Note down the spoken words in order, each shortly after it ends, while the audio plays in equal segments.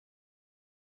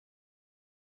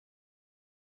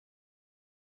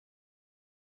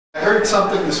I heard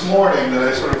something this morning that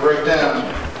I sort of wrote down,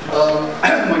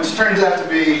 which turns out to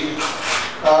be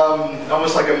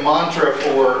almost like a mantra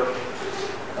for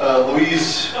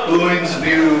Louine's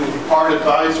new Art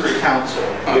Advisory Council,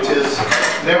 which is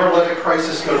never let a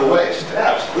crisis go to waste.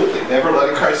 Absolutely, never let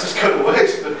a crisis go to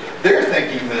waste, but they're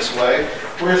thinking this way,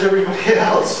 whereas everybody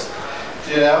else,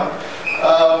 you know?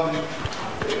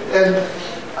 And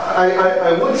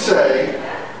I would say,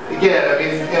 again, I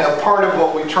mean, you know, part of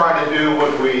what we try to do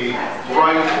when we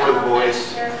write for The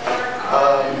Voice,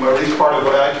 or at least part of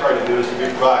what I try to do, is to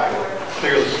be provocative,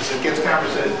 clearly, because it gets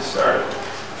conversations started.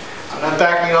 I'm not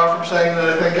backing off from saying that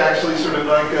I think actually sort of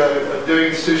like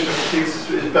doing institutional critiques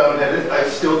is boneheaded. I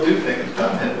still do think it's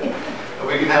boneheaded. And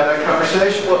we can have that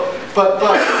conversation. But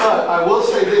I will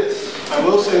say this.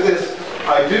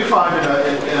 I do find,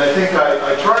 and I think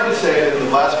I tried to say it in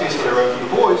the last piece that I wrote for The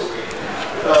Voice,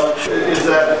 is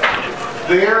that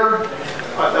their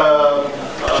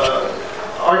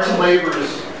Arts and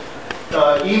Labor's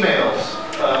email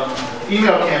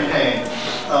campaign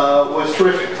was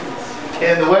terrific.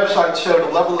 And the website showed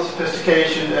a level of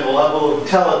sophistication and a level of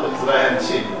intelligence that I hadn't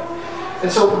seen.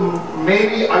 And so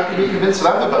maybe I can be convinced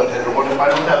that I'm a bonehead, or if I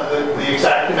don't have the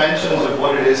exact dimensions of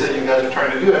what it is that you guys are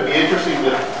trying to do. It'd be interesting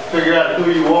to figure out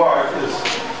who you are.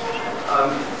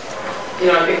 You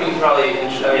know, I think we can probably,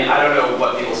 I mean, I don't know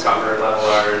what people's comfort level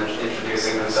are in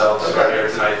introducing themselves here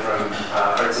tonight from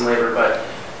Arts and Labor, but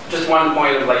just one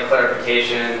point of like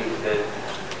clarification that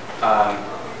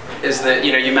is that,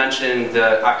 you know, you mentioned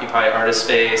the Occupy Artist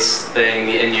Space thing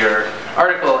in your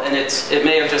article, and it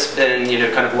may have just been, you know,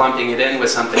 kind of lumping it in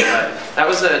with something, but that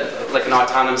was like an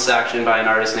autonomous action by an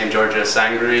artist named Georgia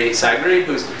Sagri,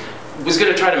 who was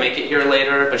going to try to make it here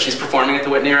later, but she's performing at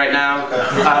the Whitney right now.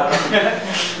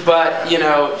 But you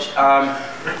know,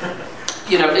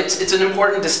 it's an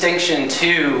important distinction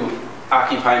to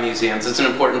Occupy museums. It's an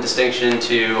important distinction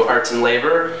to Arts and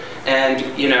Labor, and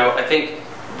you know, I think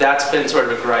that's been sort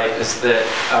of a gripe, is that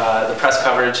the press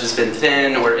coverage has been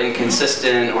thin or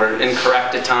inconsistent or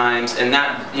incorrect at times, and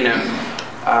that, you know,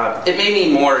 it may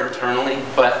mean more internally,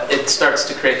 but it starts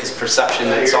to create this perception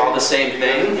that it's all the same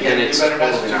thing, and it's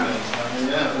totally not. I mean,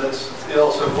 yeah, it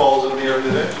also falls in the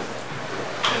organization.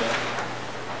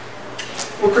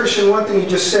 Well, Christian, one thing you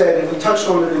just said, and we touched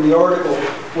on it in the article,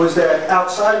 was that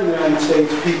outside of the United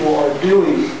States, people are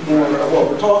doing more of what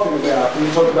we're talking about. And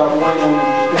you talked about one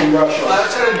in Russia. Well,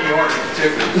 outside of New York in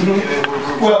particular.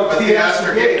 Mm-hmm. Well, the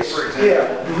Astor Gates, for example. Yeah.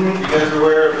 Mm-hmm. You guys are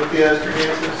aware of what the Astor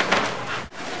Gates is?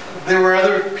 There were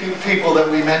other people that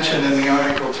we mentioned in the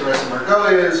article, Teresa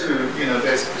Margolies, who, you know,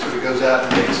 basically sort of goes out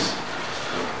and makes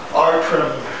art from,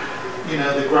 you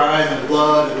know, the grime and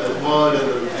blood and the mud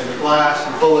and the glass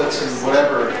and bullets and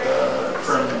whatever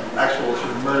from actual sort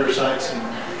of murder sites in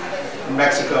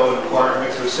Mexico and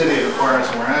Mexico City and Juarez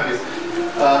and where have you.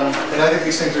 And I think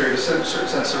these things are in a certain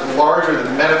sense sort of larger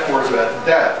than metaphors about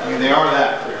death. I mean, they are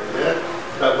that clearly,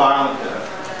 about violent death.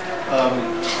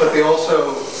 But they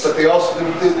also, I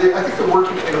think they're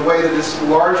working in a way that is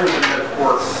larger than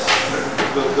metaphor.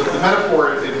 The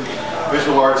metaphor in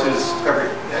visual arts is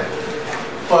everything.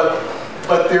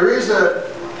 But there is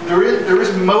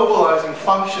a mobilizing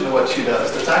function to what she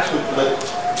does that's actually lit,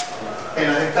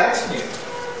 and I think that's new.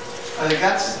 I think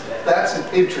that's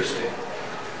interesting.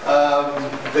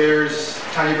 There's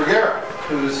Tanya Bruguera,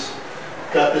 who's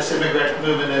got this Immigrant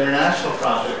Movement International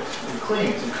project in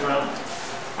Queens, in Toronto,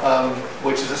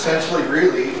 which is essentially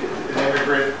really an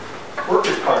immigrant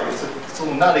workers' party. It's a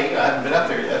little nutty. I haven't been up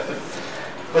there yet,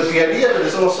 but the idea of it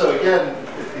is also, again,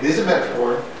 it is a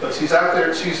metaphor, but she's out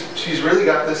there. She's really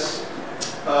got this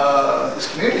this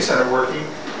community center working,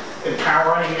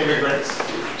 empowering immigrants,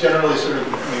 generally sort of,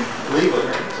 I mean, legal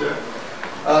immigrants,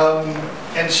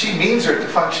 and she means her to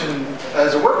function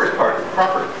as a workers' party,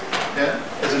 properly,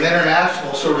 as an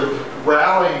international sort of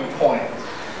rallying point.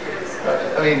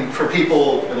 I mean, for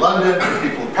people in London, for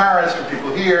people in Paris, for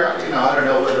people here, you know, I don't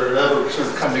know whether it'll ever sort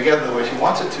of come together the way she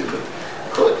wants it to, but it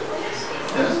could.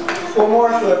 Yeah. Well,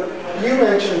 Martha, you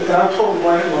mentioned, and I'm totally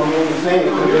blanking on the woman's name,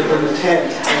 in the tent.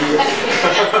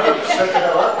 Shut the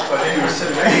hell up if I knew you were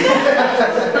sitting there.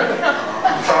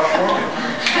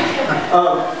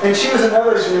 And she was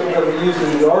another example that we used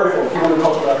in the article, if you want to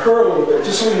talk about her a little bit,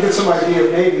 just so we can get some idea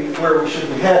of maybe where we should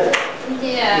be headed.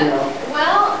 Yeah, you know?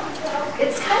 Well,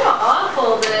 it's kind of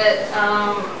awful that,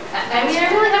 I mean, I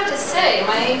really have to say,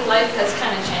 my life has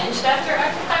kind of changed after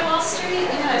Occupy Wall Street.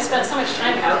 You know, I spent so much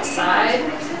time outside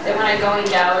that when I go in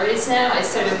galleries now, I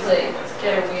sort of like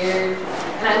get a weird,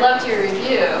 and I loved your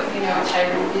review, you know, which I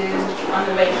reviewed on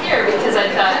the way here because I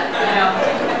thought, you know,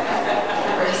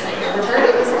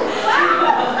 Roberta was like,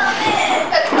 wow,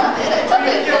 I love it. And,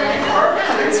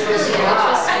 it's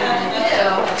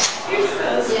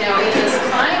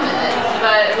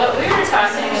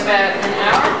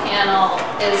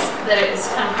that it was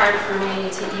kind of hard for me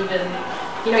to even,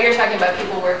 you know, you're talking about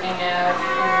people working out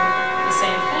the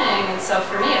same thing, and so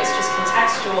for me it was just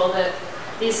contextual that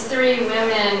these three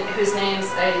women whose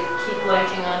names I keep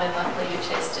blanking on, and luckily you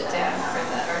chased it down for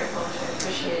that article, which I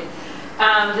appreciate.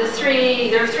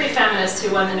 There were three feminists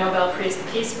who won the Nobel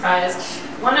Peace Prize.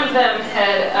 One of them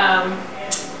had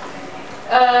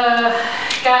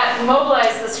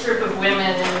mobilized this group of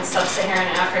women in sub-Saharan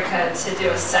Africa to do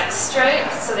a sex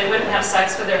strike, so they wouldn't have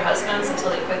sex with their husbands until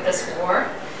they quit this war.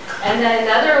 And then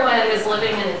another one was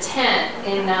living in a tent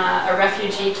in a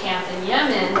refugee camp in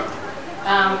Yemen.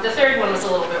 The third one was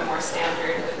a little bit more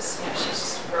standard. It was, you know, she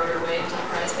just wrote her way into the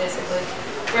prize, basically.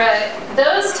 But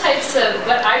those types of,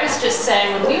 what I was just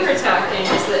saying when we were talking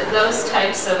is that those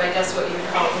types of, I guess what you would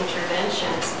call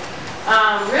interventions,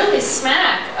 really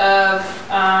smack of,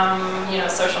 you know,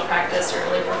 social practice or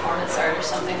early performance art or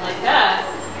something like that.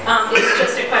 It's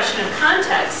just a question of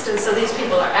context, and so these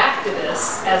people are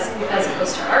activists as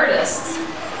opposed to artists.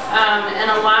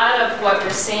 And a lot of what we're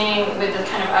seeing with the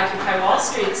kind of Occupy Wall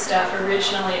Street stuff,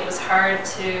 originally it was hard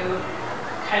to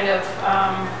kind of,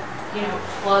 you know,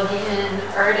 plug in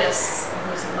artists,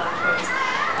 I'm using a lot of quotes.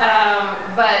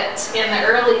 But in the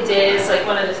early days, like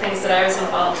one of the things that I was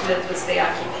involved with was the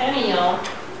Occupennial,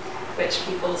 which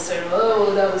people sort of,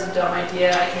 oh, that was a dumb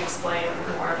idea. I can explain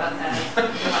more about that.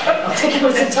 I don't think it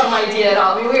was a dumb idea at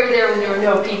all. I mean, we were there when there were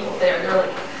no people there. There were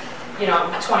like, you know,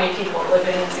 20 people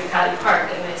living in Zuccotti Park,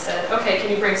 and they said, okay,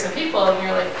 can you bring some people? And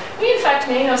you're like, we in fact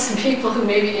may know some people who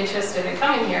may be interested in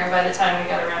coming here. And by the time we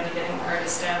got around to getting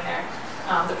artists down there,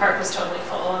 the park was totally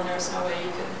full, and there was no way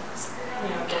you could, you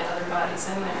know, get other bodies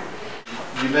in there.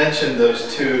 You mentioned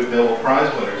those two Nobel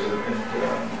Prize winners,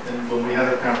 and when we had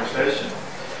our conversation,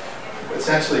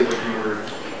 essentially what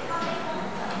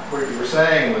you were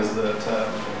saying was that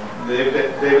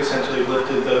they've essentially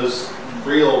lifted those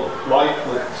real life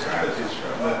strategies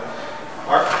from the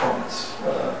art performance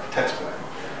textbook.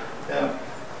 Yeah.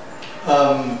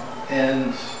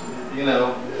 And you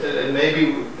know, and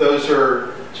maybe those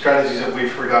are strategies that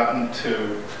we've forgotten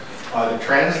to either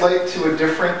translate to a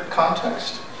different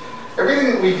context.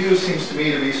 Everything that we do seems to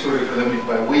me to be sort of, I mean,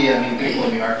 by we, I mean people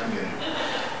in the art community,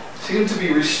 seems to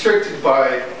be restricted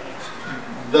by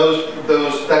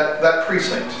that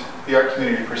precinct, the art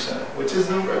community percent, which is,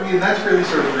 I mean, that's really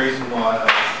sort of the reason why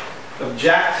I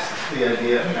object to the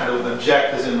idea. I mean, I don't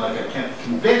object as in like I can't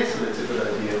convince that it's a good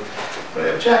idea, but I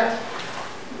object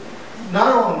not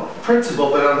on principle,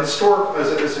 but on historic,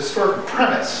 as a historical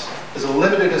premise, as a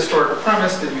limited historical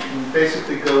premise that you can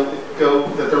basically go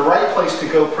that the right place to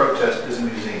go protest is a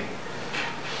museum,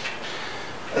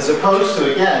 as opposed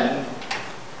to again,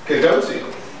 Gagotzi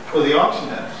or the auction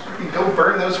house. You can go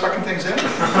burn those fucking things in.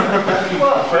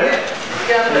 Well, right.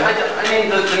 Yeah, I mean,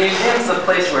 the museum's the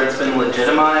place where it's been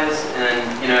legitimized,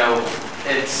 and you know,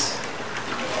 it's.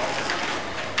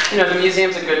 You know, the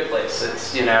museum's a good place.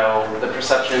 It's, you know, the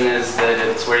perception is that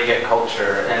it's where you get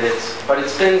culture, and but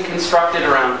it's been constructed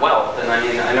around wealth. And I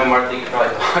mean, I know Martha could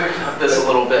probably talk about this a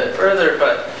little bit further,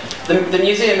 but the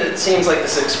museum, it seems like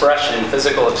this expression,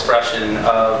 physical expression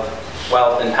of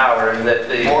wealth and power, and that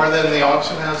more than the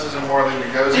auction houses and more than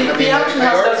it goes. The auction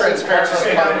house doesn't have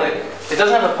a public. It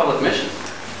doesn't have a public mission.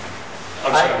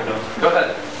 I'm sorry, Go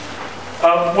ahead.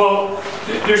 Well,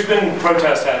 there's been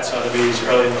protests at Sotheby's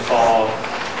early in the fall.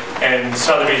 And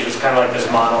Sotheby's was kind of like this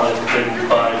monolith that didn't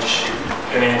budge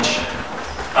an inch.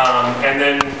 And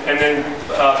then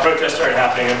protests started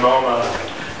happening in MoMA,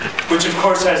 which of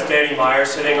course has Danny Meyer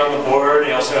sitting on the board.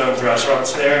 He also owns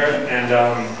restaurants there, and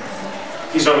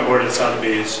he's on the board at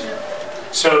Sotheby's.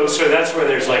 So that's where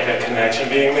there's like a connection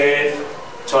being made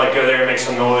to like go there, make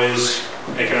some noise,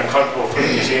 make it uncomfortable for the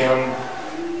museum,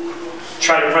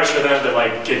 try to pressure them to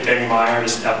like get Danny Meyer to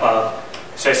step up,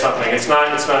 say something. It's not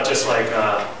just like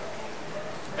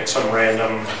some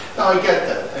random. No, I get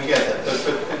that.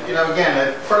 But you know,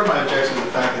 again, part of my objection is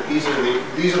the fact that these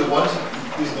are the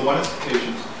one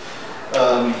institutions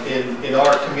in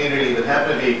our community that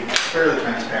happen to be fairly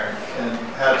transparent and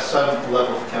have some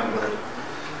level of accountability.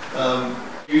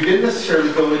 You didn't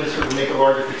necessarily go in to sort of make a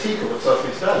larger critique of what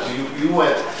Sotheby's does. You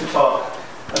went to talk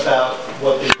about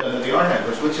what they've done to the art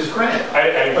handlers, which is great.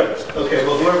 Okay,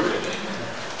 well, whoever did it.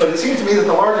 But it seems to me that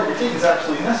the larger critique is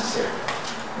absolutely necessary.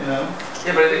 You know.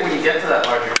 Yeah, but I think when you get to that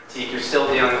larger critique, you're still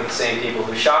dealing with the same people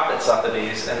who shop at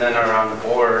Sotheby's and then are on the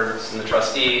boards and the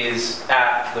trustees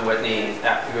at the Whitney,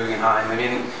 at the Guggenheim. I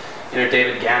mean, you know,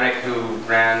 David Gannick, who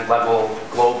ran Level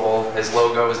Global, his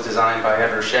logo was designed by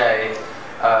Ed Roche,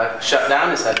 shut down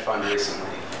his hedge fund recently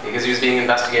because he was being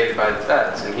investigated by the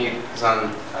feds, and he was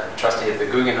on trustee at the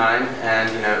Guggenheim,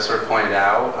 and you know, sort of pointed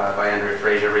out by Andrew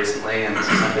Fraser recently, and this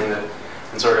is something that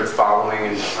and sort of following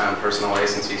in my own personal way,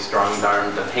 since he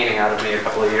strong-armed the painting out of me a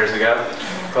couple of years ago.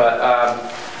 But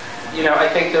you know, I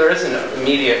think there is an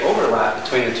immediate overlap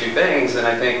between the two things, and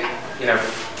I think, you know,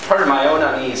 part of my own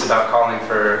unease about calling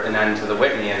for an end to the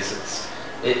Whitney is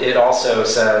it also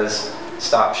says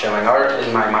stop showing art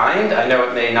in my mind. I know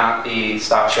it may not be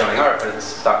stop showing art, but it's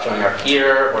stop showing art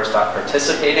here or stop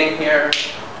participating here.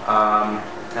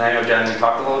 And I know, Jen, you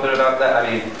talked a little bit about that.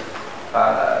 I mean,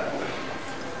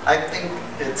 I think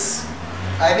it's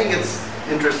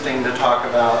interesting to talk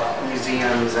about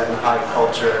museums and high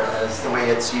culture as the way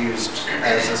it's used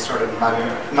as a sort of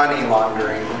money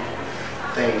laundering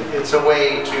thing. It's a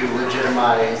way to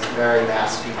legitimize very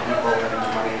nasty people and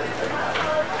the money that they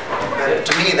have.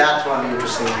 To me, that's one of the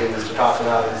interesting things to talk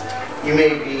about. Is you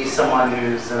may be someone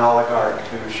who's an oligarch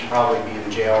who should probably be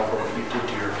in jail for what you did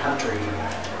to your country,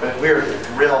 but we're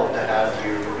thrilled to have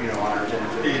you, you know, on our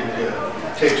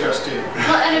Take trustee.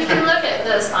 Well, and if you look at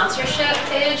the sponsorship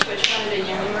page, which one of the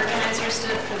union organizers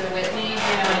did for the Whitney,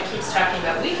 you know, it keeps talking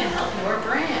about, we can help your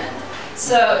brand.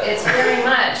 So it's very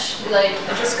much like,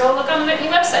 just go look on the Whitney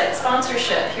website,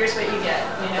 sponsorship, here's what you get,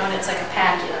 you know, and it's like a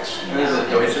package. You know? Is it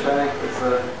Deutsche Bank?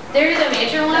 They're the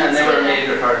major ones. And they were a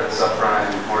major part of the subprime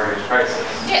mortgage crisis.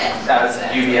 Yeah. As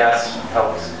UBS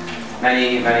helps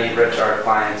many rich art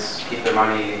clients keep their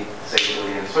money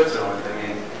safely in Switzerland. I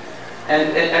mean,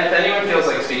 and if anyone feels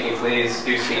like speaking, please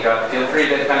do speak up. Feel free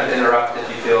to kind of interrupt if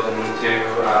you feel the need to.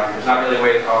 There's not really a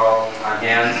way to call on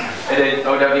hands. At an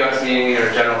OWS meeting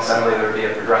or General Assembly, there would be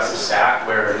a progressive stack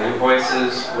where new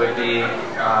voices would be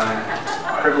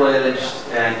privileged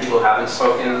and people who haven't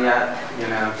spoken yet, you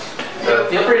know. So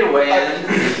feel free to weigh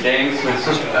in, James.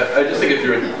 I just think if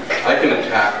you're, I can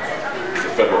attack the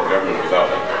federal government without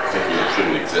thinking it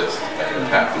shouldn't exist. I can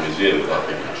attack the museum without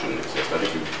thinking it shouldn't exist. I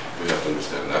think we have to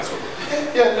understand that sort of thing.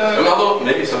 Yeah, no. And although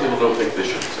maybe some people don't think they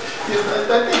should exist. Yeah,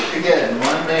 I think, again,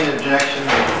 one main objection is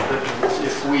that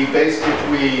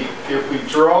if we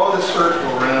draw the circle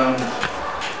around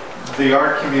the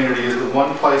art community as the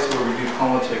one place where we do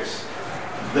politics,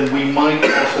 then we might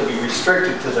also be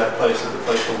restricted to that place as the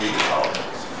place where we do politics.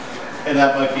 And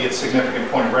that might be a significant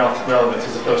point of relevance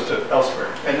as opposed to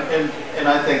elsewhere. And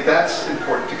I think that's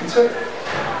important to consider.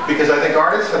 Because I think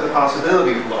artists have the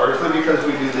possibility, largely because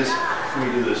we do this,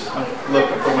 look,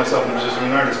 I put myself in the position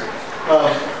of an artist.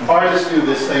 Artists do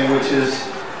this thing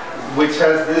which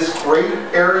has this great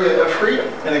area of freedom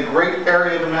and a great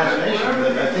area of imagination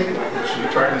that I think what we should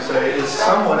be trying to say is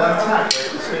somewhat untapped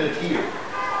right this minute here,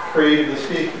 creatively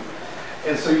speaking.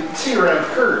 And so you can see around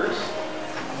curves.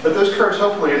 But those curves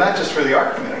hopefully are not just for the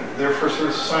art community, they're for sort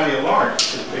of society at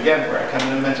large. Again, where I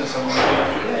kind of mentioned some of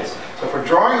the days. So if we're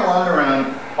drawing a line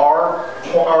around our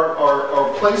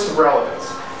place of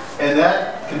relevance, and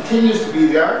that continues to be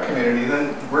the art community,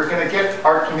 then we're going to get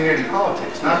art community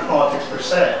politics, not politics per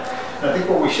se. And I think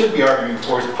what we should be arguing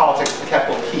for is politics with a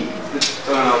capital P.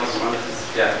 Someone else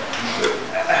wants, yeah.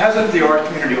 Hasn't the art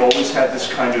community always had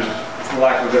this kind of, for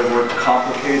lack of a better word,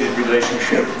 complicated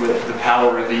relationship with the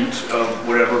power elite of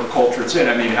whatever culture it's in?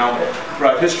 I mean, how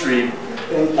throughout history,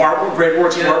 great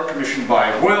works of art commissioned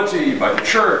by royalty, by the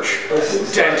church,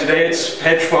 and today it's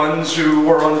hedge funds who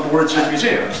are on boards of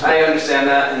museums. I understand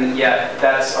that, and yet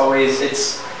that's always,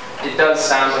 it does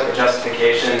sound like a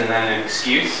justification and then an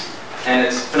excuse, and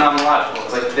it's phenomenological.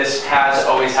 It's like this has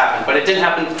always happened, but it didn't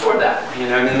happen before that. You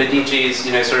know, in the Medici's,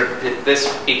 you know,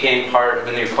 this became part of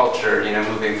a new culture, you know,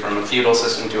 moving from a feudal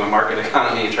system to a market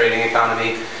economy, a trading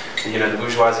economy, you know, the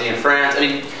bourgeoisie in France. I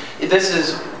mean, this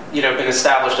is, you know, been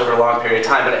established over a long period of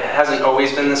time, but it hasn't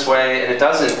always been this way, and it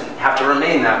doesn't have to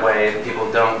remain that way if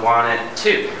people don't want it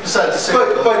to.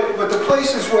 But the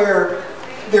places where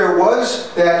there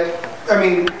was that, I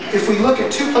mean, if we look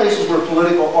at two places where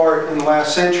political art in the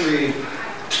last century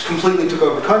completely took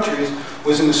over countries,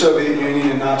 was in the Soviet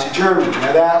Union and Nazi Germany.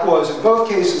 Now that was, in both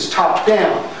cases, top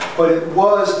down, but it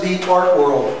was, the art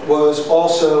world was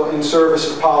also in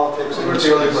service of politics and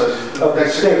service of the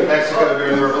state. Mexico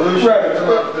during the revolution. Right,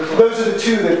 those are the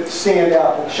two that stand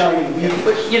out, like shining beacons.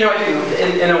 But, you know,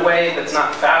 in a way that's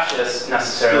not fascist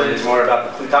necessarily, it's more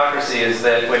about the plutocracy, is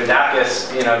that when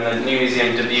Dacus, you know, the new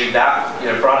museum debuted that, you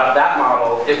know, brought out that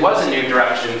model, it was a new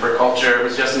direction for culture. It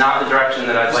was just not the direction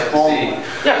that I'd like to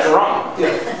see. Yeah, it's wrong.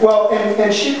 Yeah. Well, and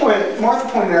Martha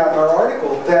pointed out in our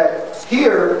article that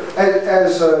here,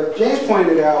 as James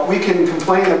pointed out, we can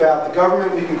complain about the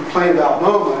government, we can complain about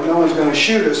MoMA, and no one's going to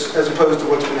shoot us, as opposed to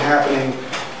what's been happening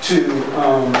to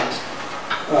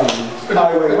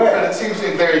Highway Way. But it seems,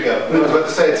 there you go. I was about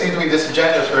to say, it seems to be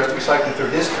disingenuous for us to be cycling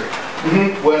through history.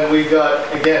 When we've got,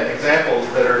 again, examples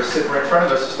that are sitting right in front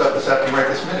of us of stuff that's happening right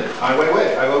this minute. Highway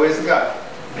Way. Highway Way is the guy.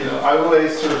 You know, I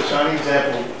always sort of shining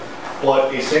example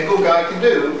what a single guy can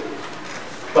do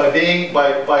by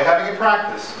having a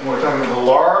practice, and we're talking about a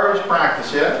large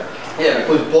practice, yeah? Yeah.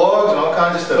 With blogs and all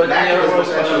kinds of stuff. But the overall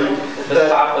put them at the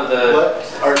top of the,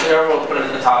 or the overall put them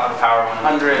at the top of Power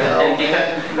 100.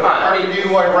 Come on, I mean,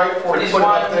 you are right for it, put it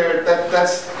up there,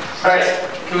 that's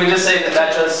can we just say that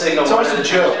that does signal one of the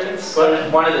tensions?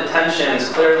 But one of the tensions,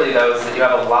 clearly, though, is that you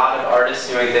have a lot of artists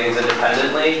doing things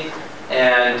independently,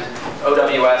 and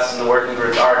OWS and the working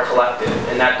groups are collective,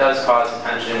 and that does cause a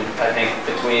tension, I think,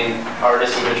 between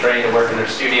artists who've been trained to work in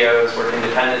their studios, work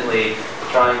independently,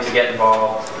 trying to get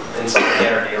involved in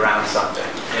solidarity around something,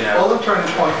 you know? All I'm trying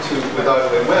to point to with Ai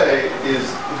Weiwei is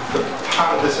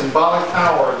the symbolic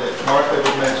power that Martha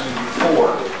was mentioning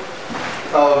before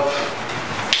of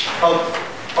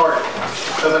art,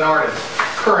 of an artist,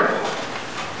 currently.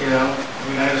 You know, I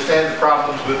mean, I understand the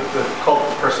problems with cult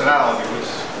of personality,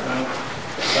 which,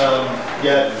 you know,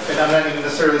 yet, and I'm not even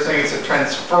necessarily saying it's a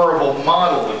transferable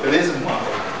model, if it is a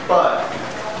model, but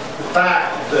the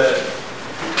fact that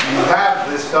you have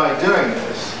this guy doing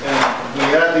this, and we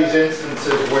have these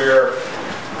instances where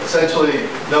essentially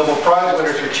Nobel Prize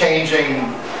winners are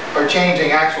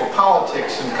changing actual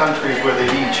politics in countries where they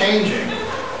need changing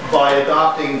by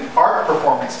adopting art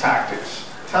performance tactics,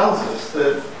 tells us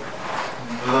that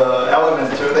the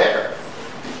elements are there.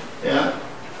 Yeah.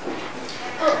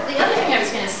 Well, the other thing I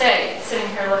was going to say, sitting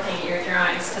here looking at your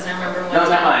drawings, because I remember one No,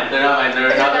 time... they're not mine.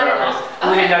 They're not mine. They're not ours.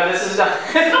 Okay. No, this is not.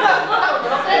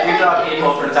 You draw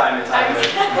people from time to time.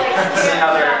 See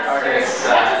other artists.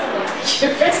 That doesn't look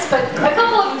curious, but a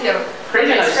couple of them do. Pretty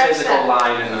nice Scratch physical that.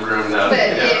 line in the room, though.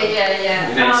 But, you know. yeah.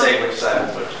 You didn't say which side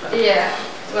was which. Yeah.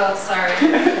 Well, sorry.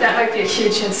 That might be a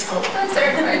huge insult. Those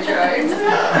are my drawings.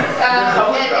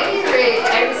 At any rate,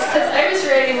 I was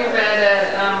writing about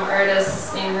an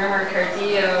artist named Rumor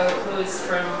Cardillo, who's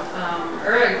from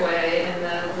Uruguay in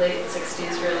the late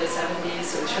 60s, early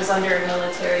 70s, which was under a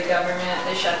military government.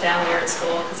 They shut down the art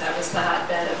school because that was the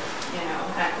hotbed of, you know,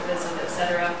 activism,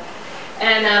 etc.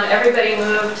 And everybody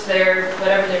moved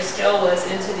whatever their skill was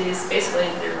into these, basically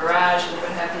into their garage, and they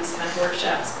would have these kind of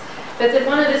workshops. But then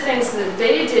one of the things that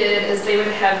they did is they would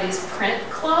have these print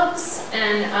clubs,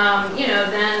 and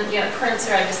prints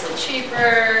are obviously cheaper,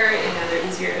 they're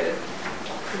easier to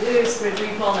produce,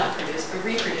 not produce, but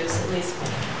reproduce at least,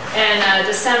 and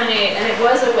disseminate. And it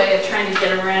was a way of trying to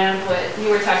get around what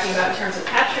you were talking about in terms of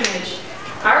patronage.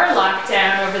 Our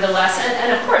lockdown over the last,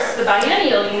 and of course the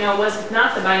biennial, was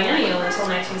not the biennial until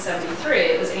 1973.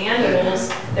 It was annuals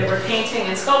that were painting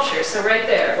and sculpture. So right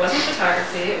there, it wasn't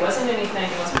photography, it wasn't anything,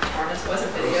 it wasn't performance, it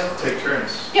wasn't video. Take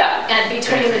turns. Yeah, and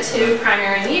between the two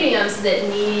primary mediums that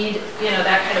need,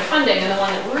 that kind of funding, and the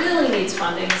one that really needs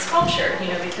funding is sculpture,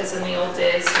 because in the old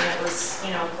days, it was,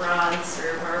 bronze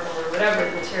or marble or whatever,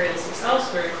 the materials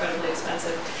themselves were incredibly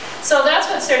expensive. So that's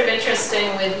what's sort of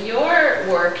interesting with your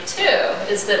work too,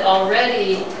 is that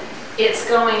already it's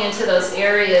going into those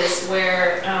areas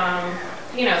where,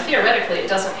 theoretically it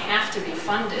doesn't have to be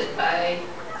funded by,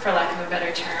 for lack of a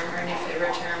better term, or any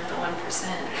favorite term, the 1%.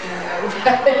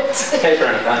 Paper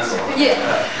and a pencil. Yeah.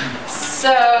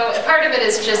 So part of it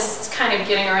is just kind of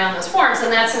getting around those forms,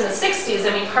 and that's in the 60s.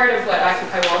 I mean, part of what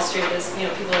Occupy Wall Street is,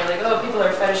 people are like, oh, people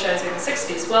are fetishizing the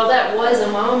 60s. Well, that was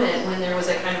a moment when there was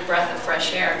a kind of breath of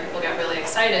fresh air. People got really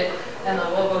excited, and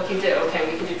then, well, what can you do? Okay,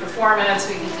 we can do performance,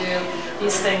 we can do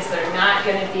these things that are not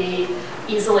going to be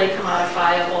easily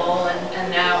commodifiable, and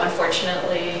now,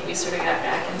 unfortunately, we sort of got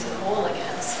back into the hole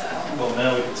again, so. Well,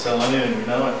 now we can sell anything, we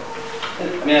know it.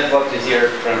 I mean, I'd love to hear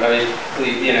from, it's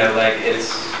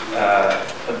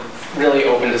a really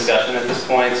open discussion at this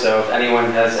point, so if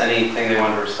anyone has anything they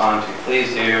want to respond to,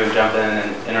 please do, and jump in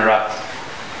and interrupt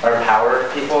our power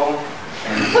people.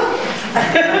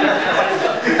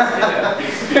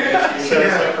 Set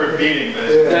us up for a meeting, but...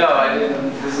 No, I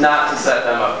didn't. This is not to set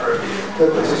them up for a meeting.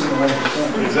 That puts us in the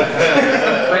 1%. Exactly.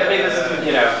 But I mean, this is,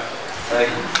 like...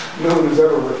 No one has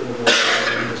ever worked with the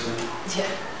 1%. Yeah.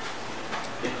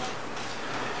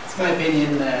 It's my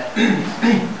opinion that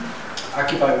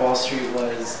Occupy Wall Street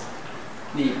was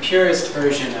the purest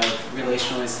version of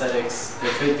relational aesthetics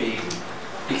there could be,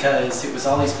 because it was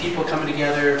all these people coming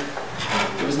together.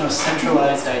 There was no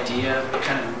centralized idea. It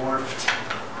kind of morphed.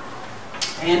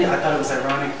 And I thought it was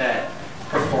ironic that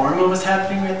Performa was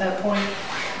happening at that point.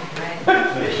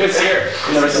 It's here.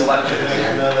 There was a lecture.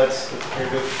 No, that's very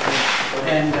good.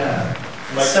 And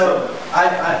so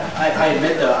I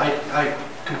admit though, I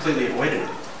completely avoided it.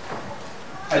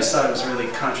 I just thought it was really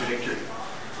contradictory.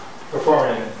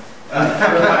 Performing.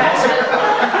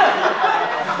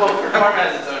 Well, Performa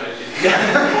has its own issues.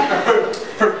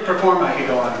 Performa, I could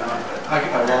go on and on, but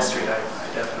Occupy Wall Street, I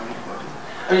definitely avoided.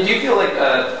 I mean, do you feel like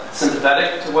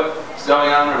sympathetic to what's going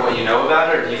on or what you know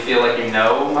about it, or do you feel like you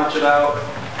know much about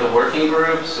the working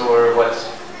groups or what's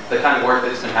the kind of work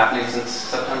that's been happening since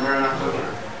September and October?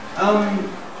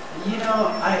 You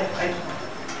know,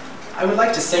 I would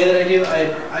like to say that I do.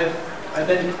 I've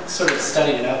been sort of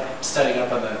studying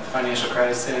up on the financial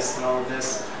crisis and all of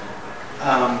this.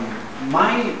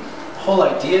 My whole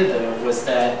idea, though, was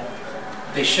that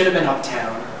they should have been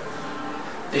uptown.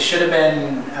 They should have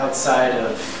been outside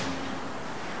of,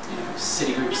 you know,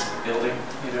 Citigroup's building.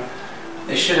 You know,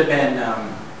 they should have been.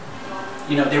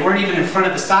 You know, they weren't even in front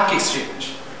of the stock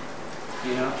exchange.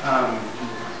 You know.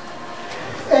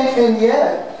 And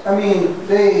yet, I mean,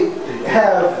 they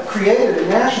have created a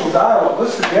national dialogue.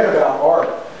 Let's forget about art.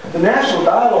 The national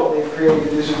dialogue they've created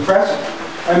is impressive.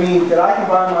 I mean, that I can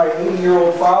buy my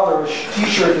 80-year-old father a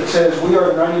t-shirt that says, "We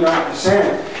are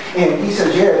 99%." And he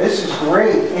says, "Yeah, this is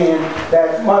great." And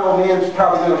that my old man's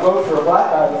probably going to vote for a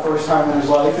black guy the first time in his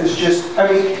life is just, I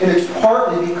mean, and it's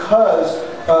partly because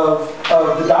of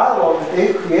the dialogue that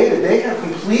they've created. They have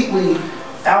completely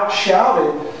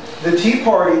outshouted the Tea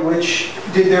Party, which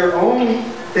did their own,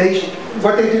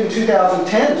 what they did in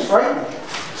 2010 is frightening.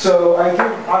 So I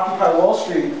give Occupy Wall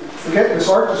Street, forget this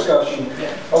art discussion,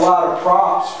 a lot of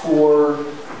props for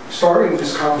starting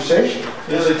this conversation.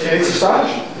 Yeah, It's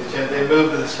astonishing. They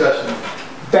moved the discussion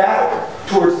back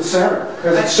towards the center,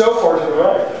 because it's so far to the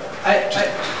right.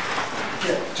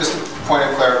 Just a point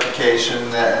of clarification,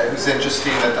 it was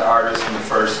interesting that the artists in the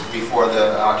first, before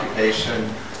the occupation,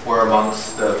 were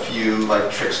amongst the few like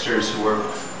tricksters who were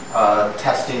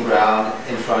testing ground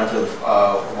in front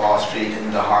of Wall Street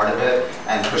in the heart of it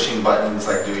and pushing buttons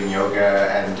like doing yoga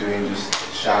and doing just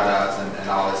shout outs and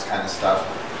all this kind of stuff.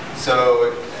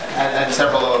 So, and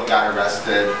several of them got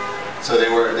arrested. So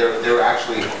they were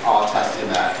actually all testing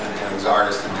that, and it was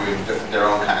artists doing their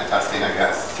own kind of testing, I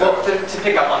guess. So. Well, to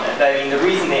pick up on that, I mean, the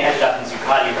reason they ended up in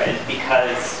Zuccotti, right, is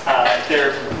because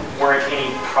there weren't any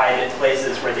private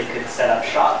places where they could set up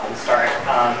shop and start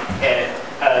a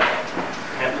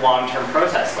kind of long-term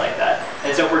protest like that.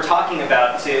 And so if we're talking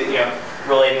about,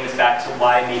 relating this back to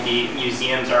why maybe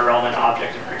museums are a relevant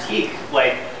object of critique,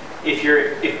 like, if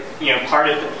part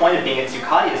of the point of being at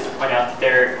Zuccotti is to point out that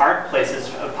there aren't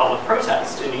places of public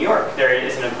protest in New York. There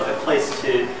isn't a place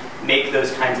to make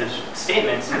those kinds of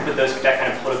statements and put that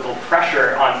kind of political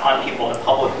pressure on people in a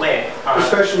public way.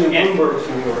 Especially in Bloomberg's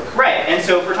New York. Right, and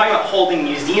so if we're talking about holding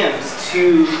museums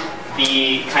to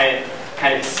the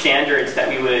kind of standards that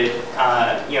we would,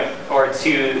 or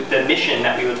to the mission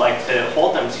that we would like to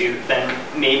hold them to, then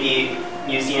maybe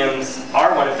museums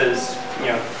are one of those,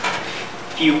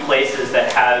 few places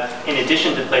that have, in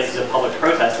addition to places of public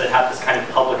protest, that have this kind of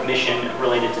public mission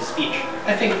related to speech.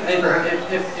 I think,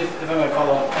 if I might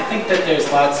follow up, I think that there's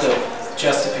lots of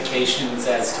justifications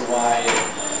as to why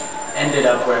it ended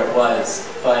up where it was,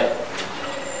 but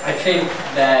I think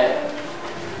that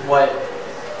what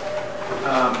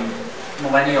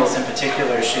millennials in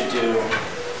particular should do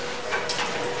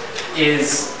is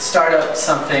start up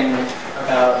something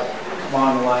about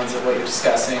along the lines of what you're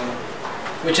discussing,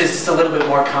 which is just a little bit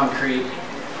more concrete,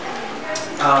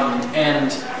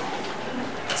 and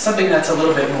something that's a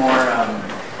little bit more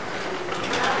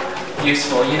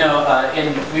useful.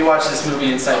 We watched this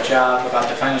movie Inside Job about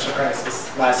the financial crisis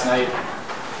last night,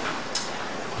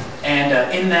 and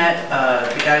in that,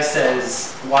 the guy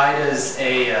says, "Why does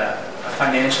a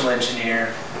financial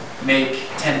engineer make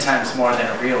 10 times more than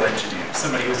a real engineer,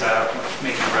 somebody who's out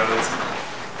making roads?"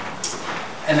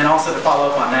 And then also to follow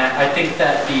up on that, I think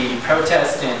that the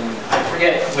protest in, I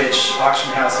forget which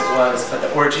auction house it was, but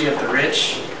the orgy of the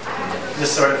rich, the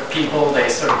sort of people, they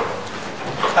sort of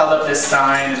held up this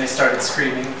sign and they started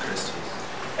screaming.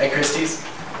 At Christie's?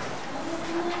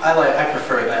 I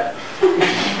prefer that.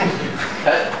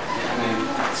 That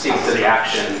speaks to the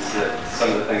actions, that some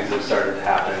of the things that have started to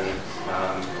happen.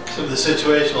 So the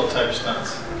situational type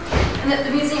stunts. And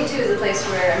the museum, too, is a place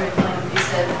where, like you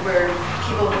said, where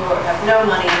people who have no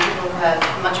money and people who have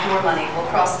much more money will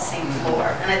cross the same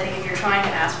floor. And I think if you're trying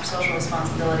to ask for social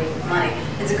responsibility with money,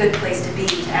 it's a good place to be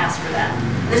to ask for that.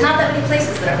 There's not that many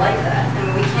places that are like that. I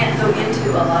mean, we can't go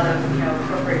into a lot of,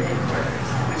 corporate headquarters.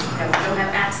 We don't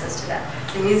have access to that.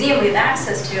 The museum we have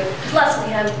access to, plus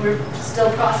we're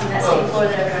still crossing that same floor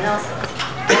that everyone else is.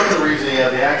 Part of the reason you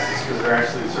have the access is because they're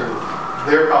actually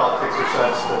their politics are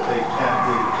such that they can't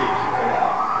really keep it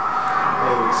out.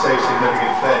 They would save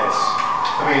significant face.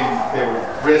 I mean, they would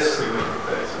risk significant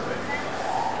face, I think,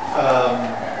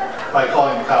 by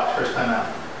calling the cops first time out.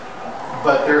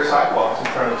 But there are sidewalks in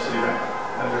front of Citibank,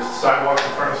 and there's sidewalks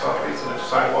in front of South Beach, and there's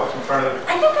sidewalks in front of.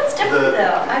 I think that's different,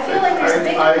 though. I feel like there's a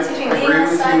big difference between being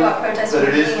on a sidewalk protest and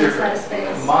being inside a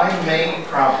space. my main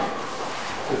problem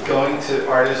with going to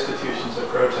art institutions at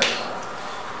protest,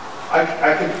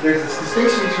 there's this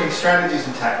distinction between strategies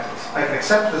and tactics. I can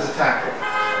accept it as a tactic,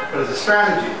 but as a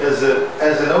strategy, as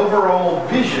an overall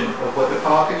vision of what the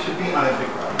politics should be, I'm a big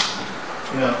problem.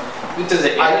 You know, does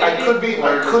it I could be. Do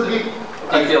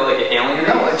you feel like it alienates?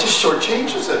 No, it just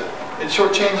shortchanges it. It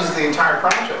shortchanges the entire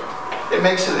project. It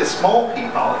makes it a small p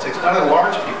politics, not a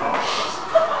large p politics.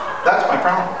 That's my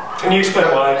problem. Can you explain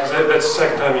why? Because that's the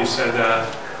second time you said that.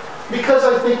 Because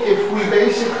I think if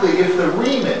the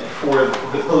remit for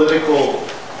the political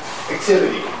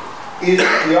activity is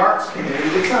the arts community,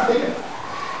 it's not big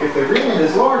enough. If the remit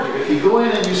is larger, if you go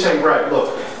in and you say, right,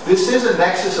 look, this is a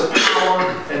nexus of power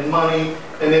and money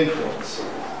and influence,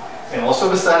 and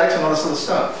also aesthetics and all this other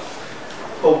stuff.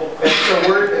 Oh, and so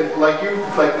we're, like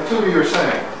the two of you are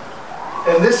saying,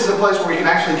 and this is a place where we can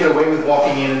actually get away with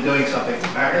walking in and doing something.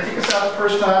 They're not going to take us out the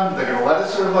first time. They're going to let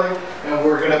us sort of and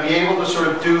we're going to be able to sort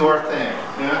of do our thing.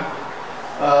 Yeah,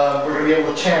 we're going to be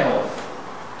able to channel it.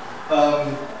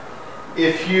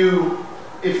 If you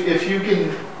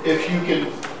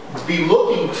can be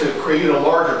looking to create a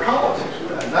larger politics with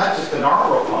that, not just an art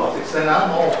world politics, then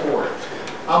I'm all for it.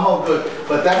 I'm all good.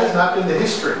 But that has not been the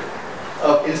history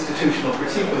of institutional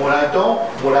critique. And what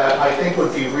I think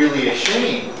would be really a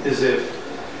shame is if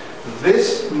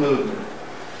this movement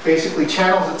basically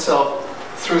channels itself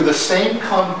through the same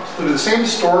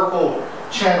historical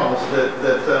channels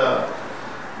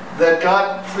that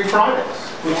got Free Fridays,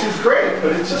 which is great,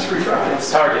 but it's just Free Fridays.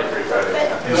 It's Target Free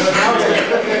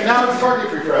Fridays. Now it's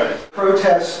Target Free Fridays.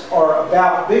 Protests are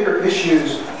about bigger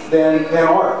issues than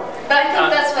art. But I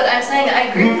think that's what I'm saying. I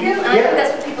agree with you, and I think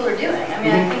that's what people are doing. I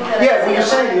mean, I think that when you're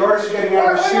saying the artists are getting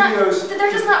out of studios.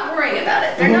 They're just not worrying about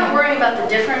it. They're not worrying about the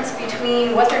difference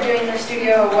between what they're doing in their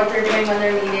studio or what they're doing when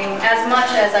they're meeting, as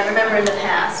much as I remember in the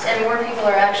past, and more people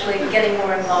are actually getting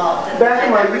more involved. Back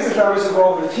in my youth, I was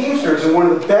involved with Teamsters, and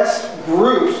one of the best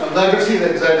groups. I'm glad you see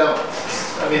that, because I don't.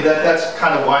 I mean, that's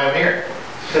kind of why I'm here,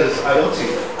 because I don't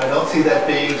see that. I don't see that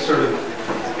being sort of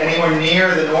anywhere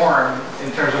near the norm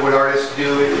in terms of what artists do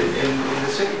in the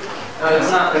city. No,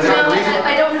 it's not.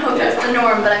 I don't know if that's the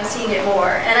norm, but I'm seeing it more.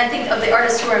 And I think of the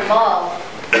artists who are involved,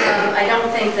 I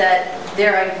don't think that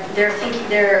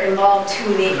they're involved to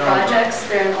make projects.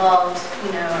 They're involved,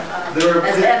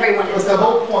 as everyone is. The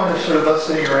whole point of sort of us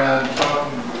sitting around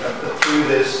talking through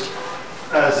this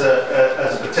as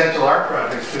a potential art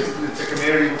project, because it's a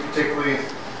community particularly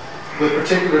with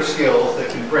particular skills that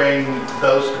can bring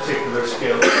those particular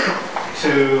skills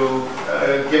to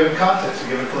a given context, a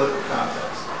given political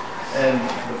context. And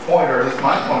the point, or at least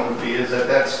my point would be, is that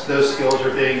those skills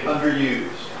are being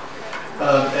underused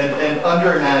and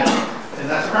under-imagined, and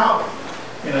that's a problem.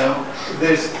 You know,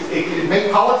 it can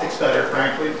make politics better,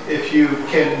 frankly, if you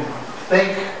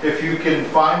can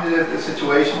find a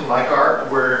situation like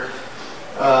art where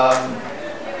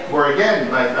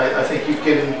again, I think you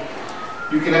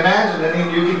can imagine, I mean,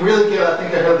 you can really get, I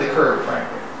think, ahead of the curve,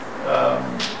 frankly.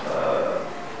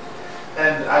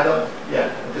 And I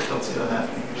just don't see that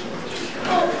happening.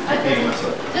 Well,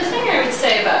 the thing I would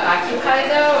say about Occupy,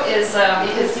 though, is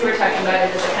because you were talking about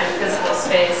it as a kind of physical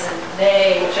space, and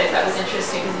they, which I thought was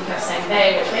interesting because you kept saying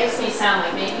they, which makes me sound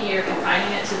like maybe you're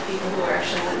confining it to the people who are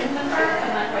actually living in the park.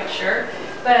 I'm not quite sure.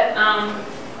 But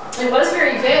it was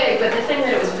very vague, but the thing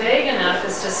that it was vague enough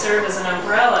is to serve as an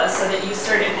umbrella so that you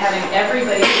started having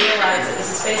everybody realize it was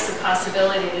a space of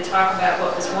possibility to talk about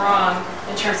what was wrong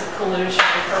in terms of collusion,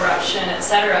 corruption,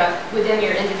 etc., within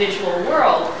your individual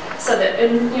world. So that,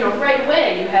 right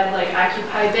away you had like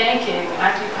Occupy Banking,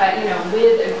 Occupy,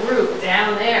 with a group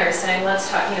down there saying, let's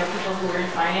talk, people who were in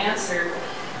finance or,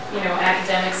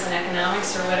 academics and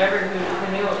economics or whatever who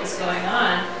knew what was going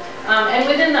on. And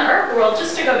within the art world,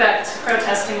 just to go back to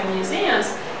protesting in museums,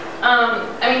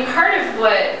 part of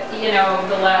what,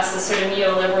 the sort of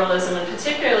neoliberalism and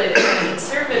particularly the kind of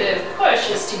conservative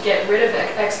push is to get rid of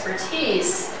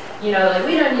expertise. Like,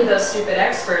 we don't need those stupid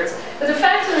experts. But the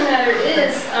fact of the matter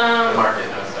is, the market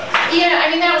knows that. Yeah,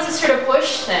 that was a sort of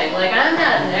Bush thing. Like, I'm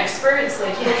not an expert. It's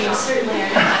like, you certainly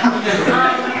are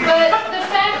not. But the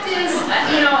fact is,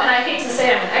 and I hate to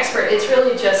say I'm an expert, it's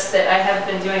really just that I have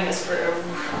been doing this for a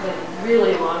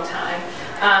really long time.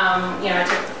 I've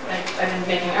been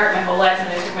making art my whole life, and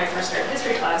I took my first art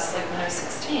history class like when I was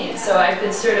 16. So I've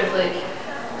been sort of like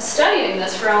studying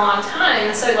this for a long time.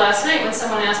 And so last night when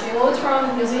someone asked me, well, what's wrong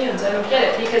with museums? I don't get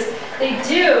it. Because they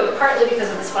do, partly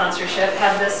because of the sponsorship,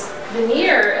 have this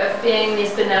veneer of being these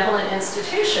benevolent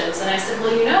institutions. And I said,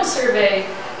 well, Survey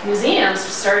museums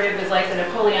started with like the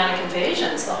Napoleonic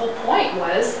invasions. The whole point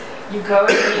was you go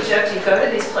to Egypt, you go to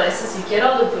these places, you get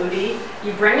all the booty,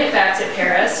 you bring it back to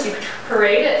Paris, you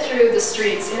parade it through the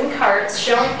streets in carts,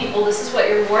 showing people this is what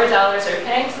your war dollars are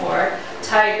paying for: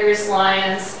 tigers,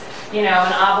 lions, you know,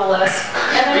 an obelisk,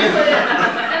 and then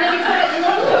you put it in the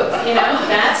Louvre. You know,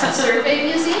 that's a survey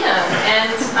museum,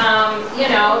 and you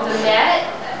know, the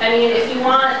Met. I mean, if you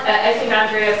want, I think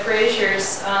Andrea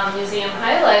Frazier's museum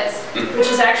highlights, which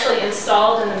is actually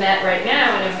installed in the Met right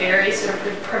now in a very sort of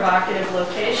provocative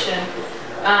location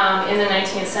in the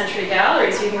 19th century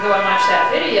galleries. You can go and watch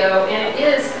that video, and it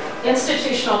is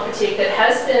institutional critique that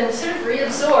has been sort of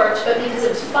reabsorbed, but because it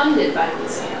was funded by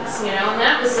museums, you know, and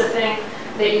that was the thing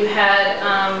that you had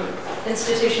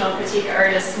institutional critique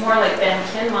artists, more like Ben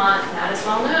Kinmont, not as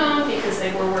well known because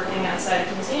they were working outside of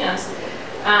museums,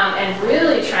 and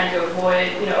really trying to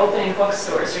avoid, you know, opening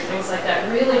bookstores or things like that,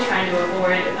 really trying to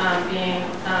avoid being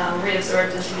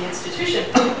reabsorbed into the institution.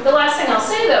 The last thing I'll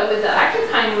say, though, with the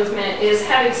Occupy movement is,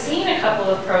 having seen a couple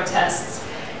of protests,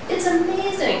 it's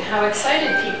amazing how excited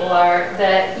people are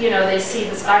that, you know, they see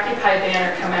this Occupy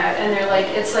banner come out and they're like,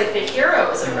 it's like the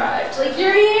heroes arrived. Like,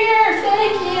 you're here,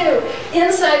 thank you.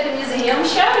 Inside the museum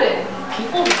shouting.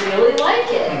 People really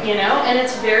like it, you know, and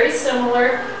it's very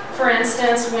similar. For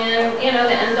instance, when, you know,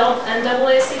 the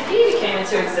NAACP came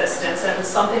into existence, and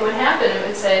something would happen, it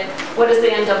would say, what does the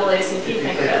NAACP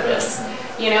think about this?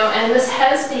 You know, and this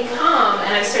has become,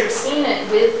 and I've sort of seen it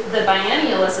with the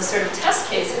biennial as a sort of test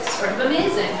case. It's sort of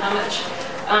amazing how much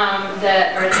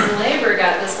that Arts and Labor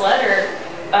got this letter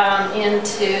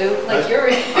into, like, you're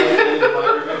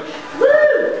Woo!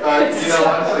 You know,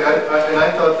 honestly, and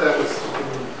I thought that was,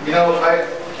 you know,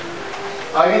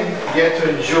 I didn't get to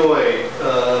enjoy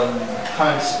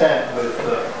time spent with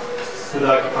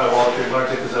Occupy Wall Street,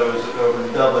 largely because I was over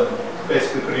in Dublin,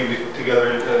 basically putting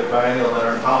together a biennial on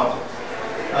art and politics.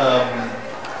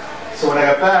 So when I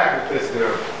got back, it was basically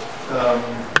over.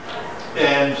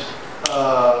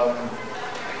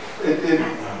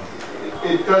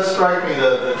 It does strike me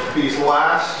that these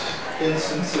last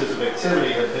instances of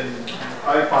activity have been,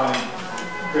 I find,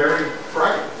 very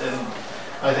bright, and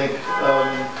I think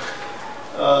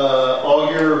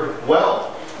augur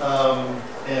well.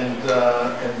 And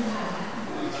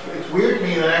it's weird to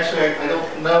me that actually I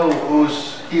don't know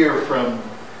who's here from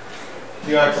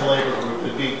the Arts and Labor Group.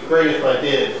 It'd be great if I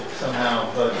did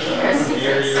somehow, but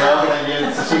you're out and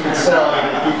it's a secret cell.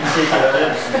 You can see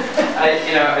that. I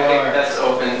think that's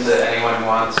open to anyone who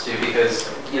wants to, because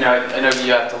I know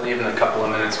you have to leave in a couple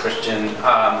of minutes, Christian,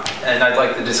 and I'd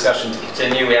like the discussion to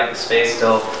continue. We have the space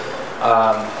till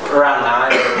around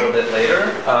 9 or a little bit later,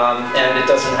 and it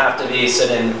doesn't have to be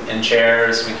sitting in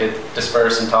chairs. We could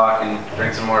disperse and talk and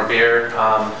drink some more beer,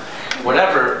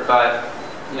 whatever. But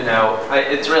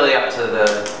it's really up to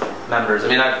the members. I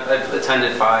mean, I've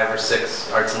attended 5 or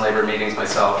 6 Arts and Labor meetings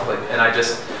myself, and I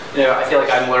just, I feel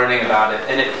like I'm learning about it,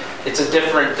 and it's a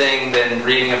different thing than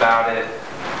reading about it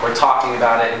or talking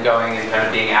about it and going and kind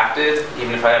of being active,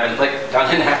 even if I haven't done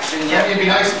an action yet. It'd be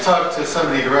nice to talk to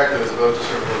somebody directly as opposed to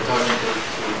sort of talking to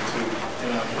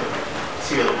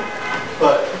ceiling.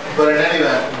 But in any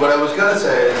event, what I was going to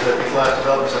say is that these last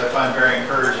developments I find very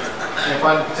encouraging. And I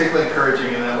find it particularly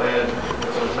encouraging in that way, as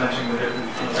I was mentioning, the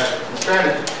different tactics and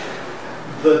strategy.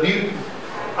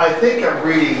 I think I'm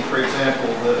reading, for example,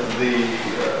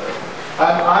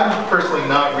 I'm personally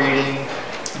not reading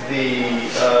the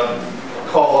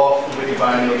call off the Whitney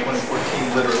Biennial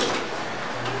 2014 literally.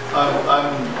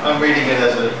 I'm reading it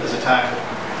as a tactic.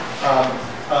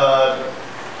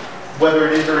 Whether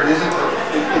it is or it isn't,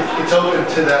 it's open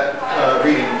to that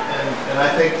reading. And I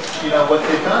think what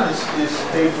they've done is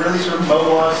they've really sort of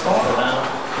mobilized thought around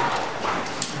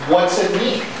what's it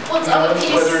mean.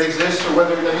 Whether it exists or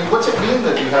whether, what's it mean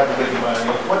that you have the Whitney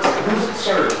Biennial? Who's it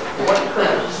serve? What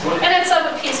purpose? And it's of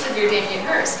a piece with your Damien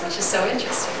Hirst, which is so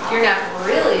interesting. You're not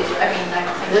really, I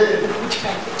don't think you're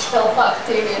trying to kill off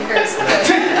Damien Hirst.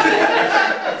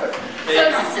 So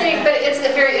it's the same, but it's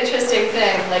a very interesting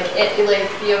thing, like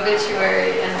the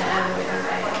obituary and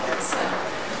so.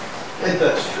 I think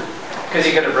that's true. Because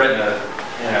you could have written a,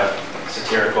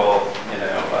 satirical,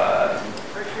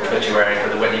 obituary for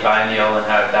the Whitney Biennial and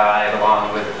have died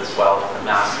along with this wealth,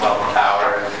 amassed wealth and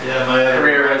power. Yeah, my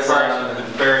career as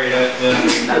buried at two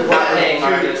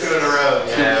in a row.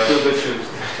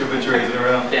 Two obituaries in a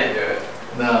row. Can't do it.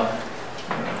 No.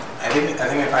 I think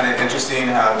I find it interesting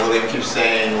how William keeps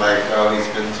saying he's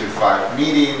been to 5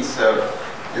 meetings, so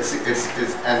it's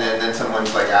and then someone's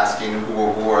asking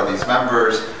who are these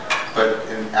members, but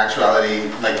in actuality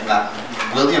not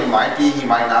William might be, he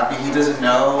might not be, he doesn't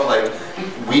know.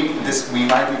 we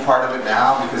might be part of it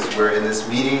now because we're in this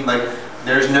meeting. Like,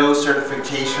 there's no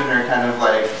certification or kind of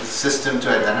like system to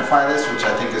identify this, which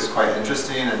I think is quite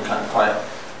interesting and kind of quite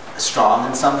strong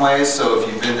in some ways. So if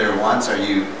you've been there once, are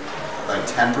you like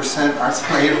 10% arts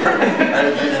and labor?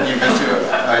 And you've been to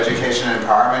education and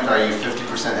empowerment, are you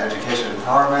 50% education and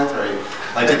empowerment? Or are you,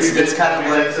 like, it's kind of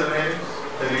like,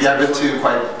 yeah, I've been to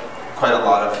quite a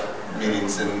lot of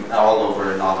meetings and all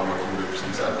over in all the working groups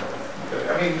and stuff.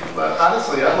 I mean,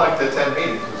 honestly, I'd like to attend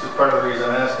meetings, which is part of the reason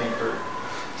I'm asking for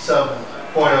some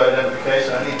point of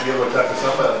identification. I need to be able to talk to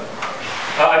somebody.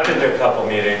 I've been to a couple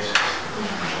meetings.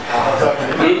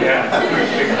 Yeah, we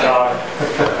can talk.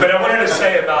 But I wanted to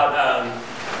say about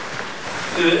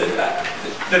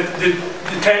the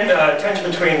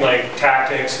tension between like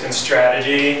tactics and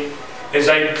strategy is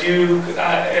I don't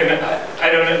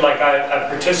know, like I've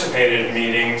participated in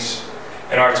meetings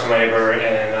in arts and labor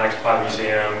and Occupy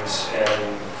museums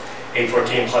and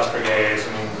 814 plus brigades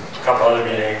and a couple other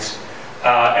meetings.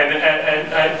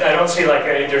 And I don't see like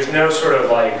there's no sort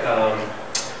of like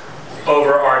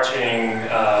overarching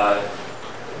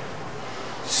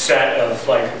set of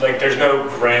like there's no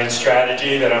grand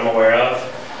strategy that I'm aware of.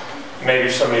 Maybe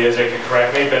if somebody is, they could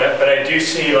correct me, but I do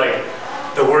see like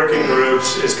the working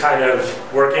groups is kind of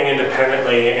working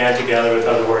independently and together with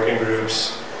other working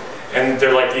groups. And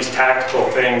they're like these tactical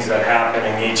things that happen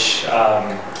in each,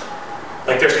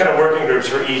 like there's kind of working groups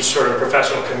for each sort of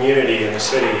professional community in the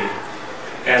city.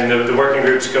 And the working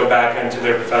groups go back into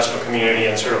their professional community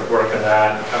and sort of work on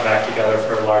that and come back together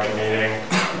for a larger meeting.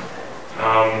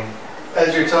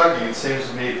 As you're talking, it seems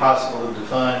to me possible to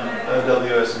define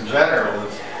OWS in general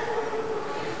as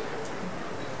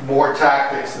more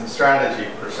tactics than strategy,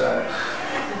 per se.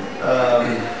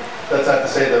 That's not to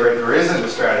say there isn't a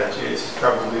strategy, it's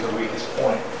probably the weakest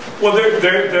point. Well,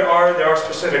 there are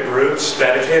specific groups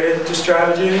dedicated to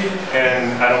strategy,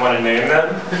 and I don't want to name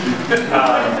them.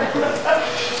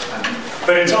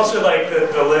 But it's also like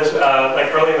the list,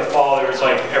 like early in the fall, there was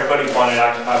like, everybody wanted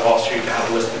Occupy Wall Street to have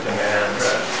a list of demands.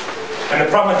 Right. And the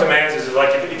problem with demands is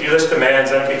like, if you list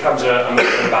demands, then it becomes a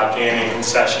movement about gaining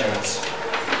concessions.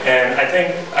 And I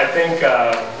think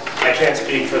I can't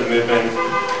speak for the movement,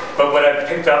 but what I've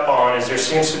picked up on is there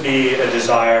seems to be a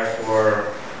desire for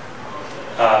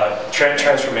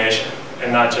transformation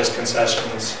and not just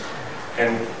concessions.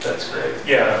 And that's great.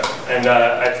 Yeah, and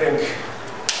I think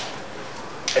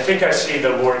I see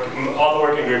all the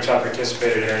working groups I've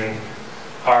participated in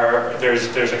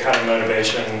there's a kind of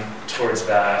motivation towards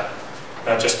that,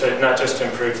 not just to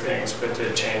improve things, but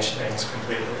to change things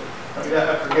completely. I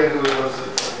forget who it was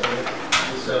that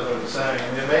this gentleman was saying. I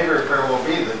mean, it may very well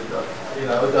be that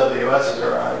OWS is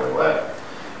our highway way.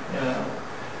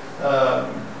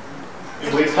 I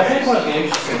think one of the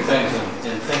interesting things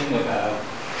in thinking about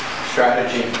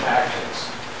strategy and tactics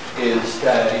is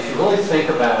that if you really think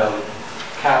about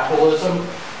capitalism,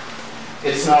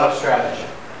 it's not a strategy;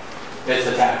 it's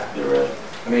a tactic. You're right.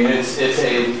 I mean, it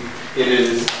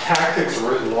is tactics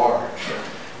writ large.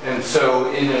 And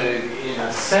so, in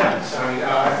a sense, I mean,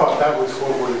 I thought that was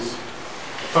what was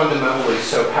fundamentally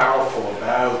so powerful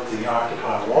about the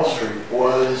Occupy Wall Street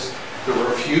was the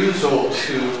refusal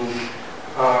to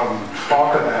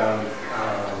talk about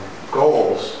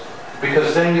goals,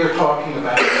 because then you're talking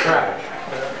about strategy.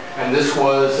 And this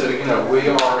was, we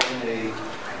are in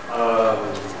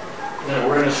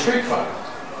we're in a street fight,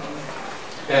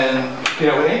 and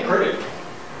it ain't pretty,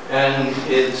 and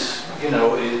it's and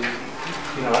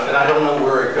I don't know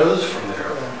where it goes from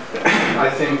there. I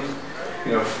think,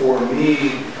 for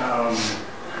me,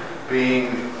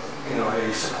 being,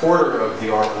 a supporter of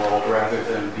the art world rather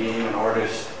than being an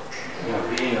artist,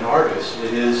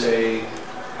 it is a,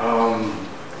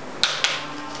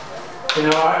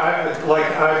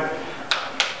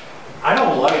 I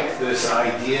don't like this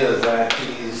idea that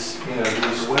these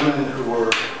women who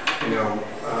are,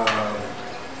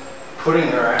 putting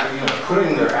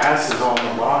their asses on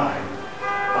the line,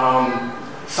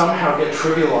 somehow get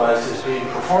trivialized as being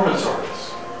performance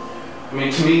artists. I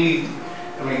mean, to me,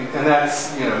 and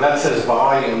that's, that says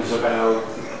volumes about,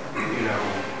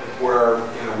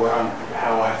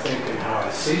 how I think and how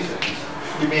I see things.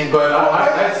 You mean? But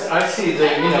I see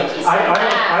that,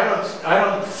 I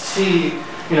don't see,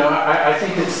 I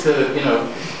think it's the,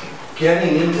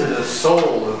 getting into the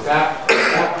soul of that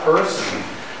person.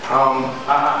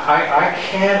 I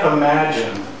can't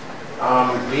imagine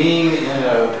being in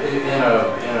a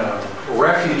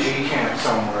refugee camp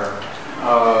somewhere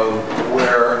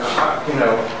where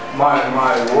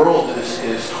my world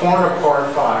is torn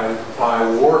apart by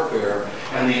warfare,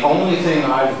 and the only thing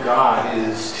I've got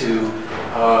is to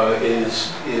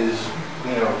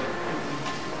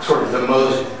sort sort of the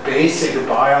most basic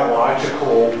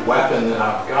biological weapon that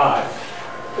I've got,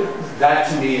 that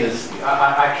to me is,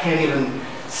 I can't even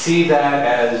see that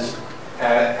as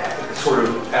sort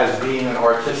of as being an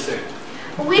artistic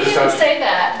Well, we didn't say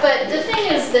that, but the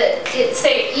thing is that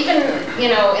even,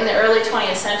 in the early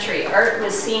 20th century, art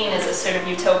was seen as a sort of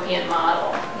utopian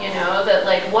model, that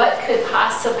like what could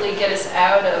possibly get us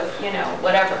out of,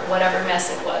 whatever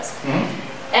mess it was. Mm-hmm.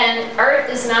 And art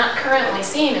is not currently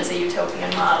seen as a utopian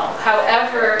model.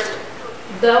 However,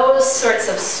 those sorts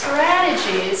of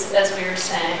strategies, as we were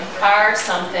saying, are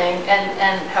something,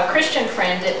 and how Christian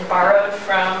framed it, borrowed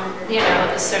from,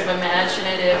 this sort of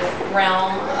imaginative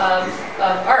realm of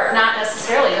art. Not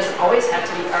necessarily, it doesn't always have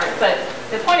to be art, but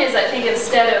the point is, I think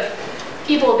instead of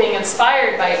people being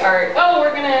inspired by art, oh,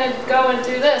 we're going to go and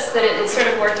do this, that it's sort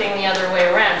of working the other way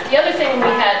around. The other thing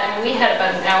we had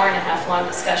about an hour and a half long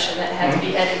discussion that had to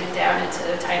be edited down into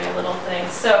tiny little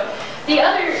things. So the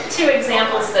other two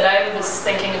examples that I was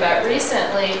thinking about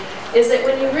recently is that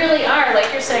when you really are,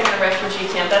 like you're saying in a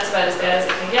refugee camp, that's about as bad as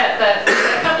it can get, but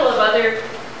a couple of other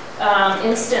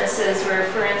instances where,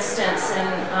 for instance, in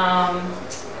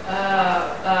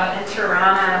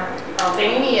Tirana,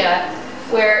 Albania,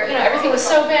 where everything was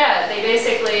so bad, they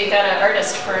basically got an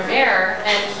artist for a mayor,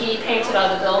 and he painted all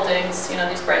the buildings,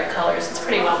 these bright colors. It's a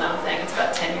pretty well-known thing. It's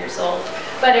about 10 years old,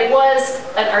 but it was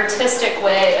an artistic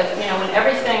way of when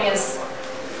everything is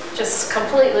just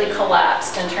completely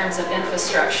collapsed in terms of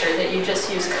infrastructure, that you just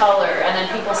use color, and then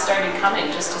people started coming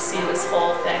just to see this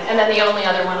whole thing. And then the only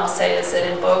other one I'll say is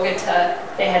that in Bogota,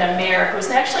 they had a mayor who was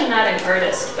actually not an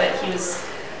artist, but he was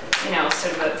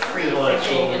sort of a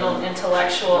free-thinking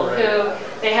intellectual, right,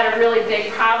 who they had a really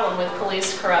big problem with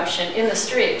police corruption in the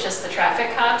street, just the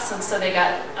traffic cops, and so they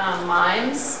got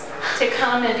mimes to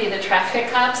come and be the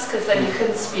traffic cops, because then you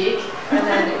couldn't speak, and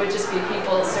then it would just be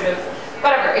people sort of,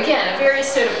 whatever. Again, a very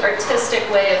sort of artistic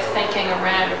way of thinking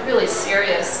around a really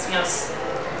serious,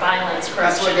 violence,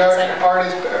 corruption, etc.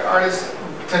 Art is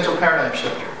potential paradigm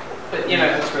shifter. But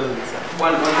that's really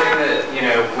one thing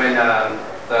that when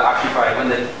when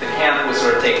the camp was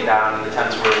sort of taken down and the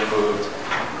tents were removed,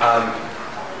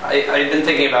 I've been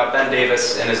thinking about Ben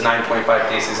Davis in his 9.5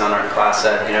 thesis on art class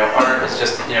said, art is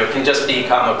just, can just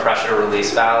become a pressure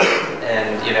release valve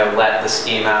and, let the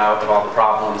steam out of all the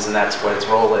problems, and that's what its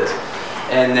role is.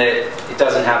 And that it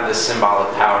doesn't have this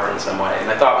symbolic power in some way. And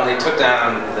I thought when they took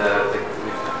down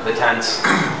the tents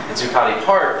in Zuccotti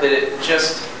Park, that it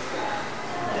just,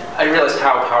 I realized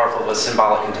how powerful of a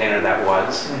symbolic container that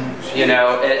was.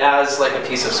 As like a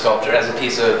piece of sculpture, as a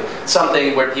piece of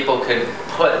something where people could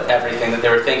put everything that they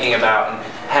were thinking about and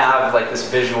have like this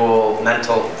visual,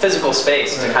 mental, physical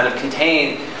space to kind of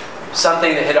contain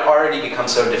something that had already become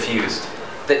so diffused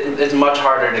that it's much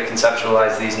harder to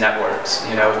conceptualize these networks,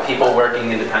 people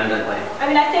working independently. I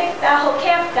mean, I think that whole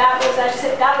camp, that was, as you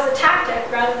said, that was a tactic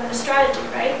rather than a strategy,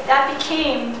 right? That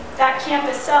camp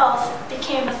itself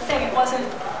became a thing. It wasn't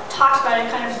talked about in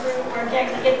kind of group or gang.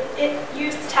 It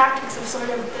used the tactics of sort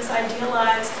of this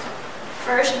idealized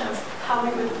version of how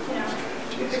we would,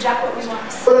 we project what we want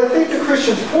to see. But I think to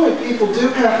Christian's point, people do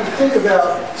have to think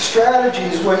about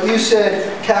strategies. What you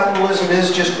said, capitalism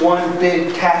is just one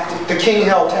big tactic, the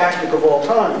king-held tactic of all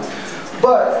time.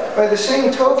 But by the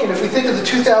same token, if we think of the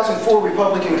 2004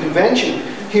 Republican Convention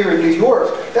here in New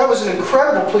York, that was an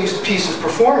incredible piece of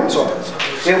performance art.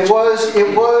 It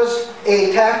was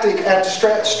a tactic at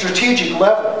the strategic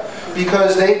level,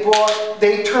 because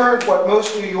they turned what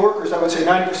most New Yorkers, I would say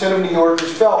 90% of New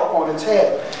Yorkers, felt on its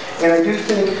head. And I do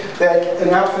think that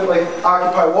an outfit like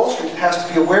Occupy Wall Street has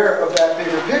to be aware of that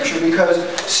bigger picture, because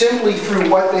simply through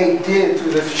what they did,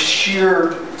 through the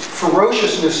sheer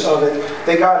ferociousness of it,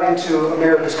 they got into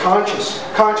America's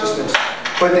consciousness.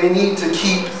 But they need to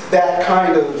keep that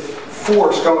kind of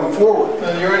force going forward.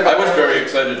 I was very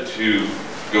excited to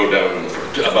go down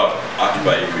about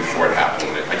Occupy even before it happened.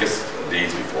 I guess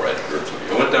days before I'd heard something.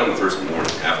 I went down the first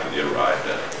morning after they arrived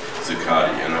at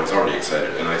Zuccotti, and I was already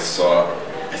excited. And I saw,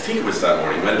 I think it was that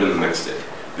morning, it might have been the next day,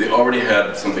 they already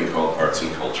had something called Arts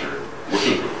and Culture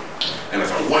Working Group. And I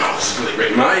thought, wow, this is really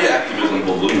great. My activism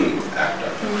ballooned with ACTA.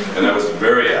 And I was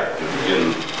very active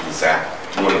in ZAP,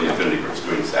 one of the affinity groups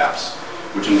doing ZAPs,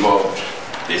 which involved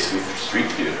basically street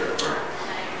theater or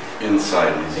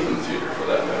inside museum theater for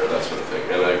that matter, that sort of thing.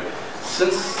 And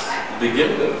since the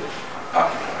beginning of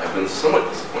Occupy, I've been somewhat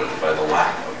disappointed by the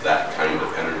lack of that kind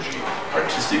of energy,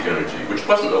 artistic energy, which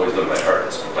wasn't always done by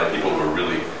artists, but by people who were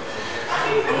really,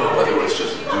 whether it was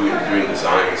just doing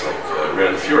designs like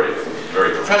Grand Fury,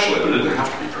 very professionally, but it didn't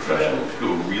have to be professional.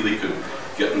 People who really could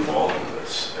get involved in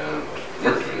this and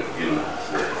weren't doing it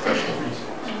for professional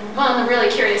reasons. Well, and the really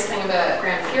curious thing about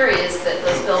Grand Fury curious that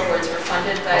those billboards were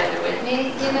funded by the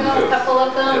Whitney, you know, a couple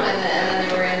of them, and then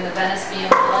they were in the Venice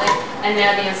Biennale, and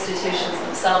now the institutions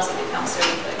themselves have become sort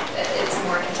of, it's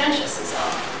more contentious as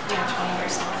all, 20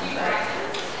 years on.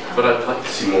 But I'd like to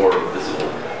see more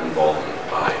visible involvement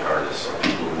by artists or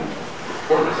people who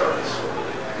perform as artists or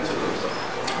really consider themselves.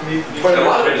 And a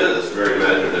lot of it is very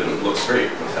imaginative and looks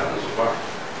great what's happened so far.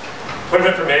 Point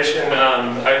of information,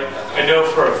 I know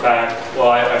for a fact, well,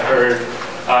 I've heard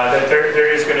that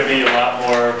there is going to be a lot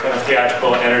more kind of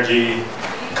theatrical energy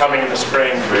coming in the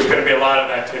spring. There's going to be a lot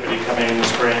of activity coming in the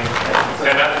spring.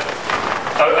 And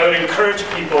I would encourage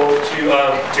people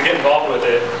to get involved with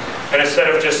it. And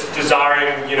instead of just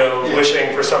desiring,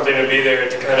 wishing for something to be there,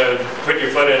 to kind of put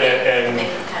your foot in it and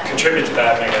contribute to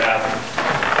that, make it happen.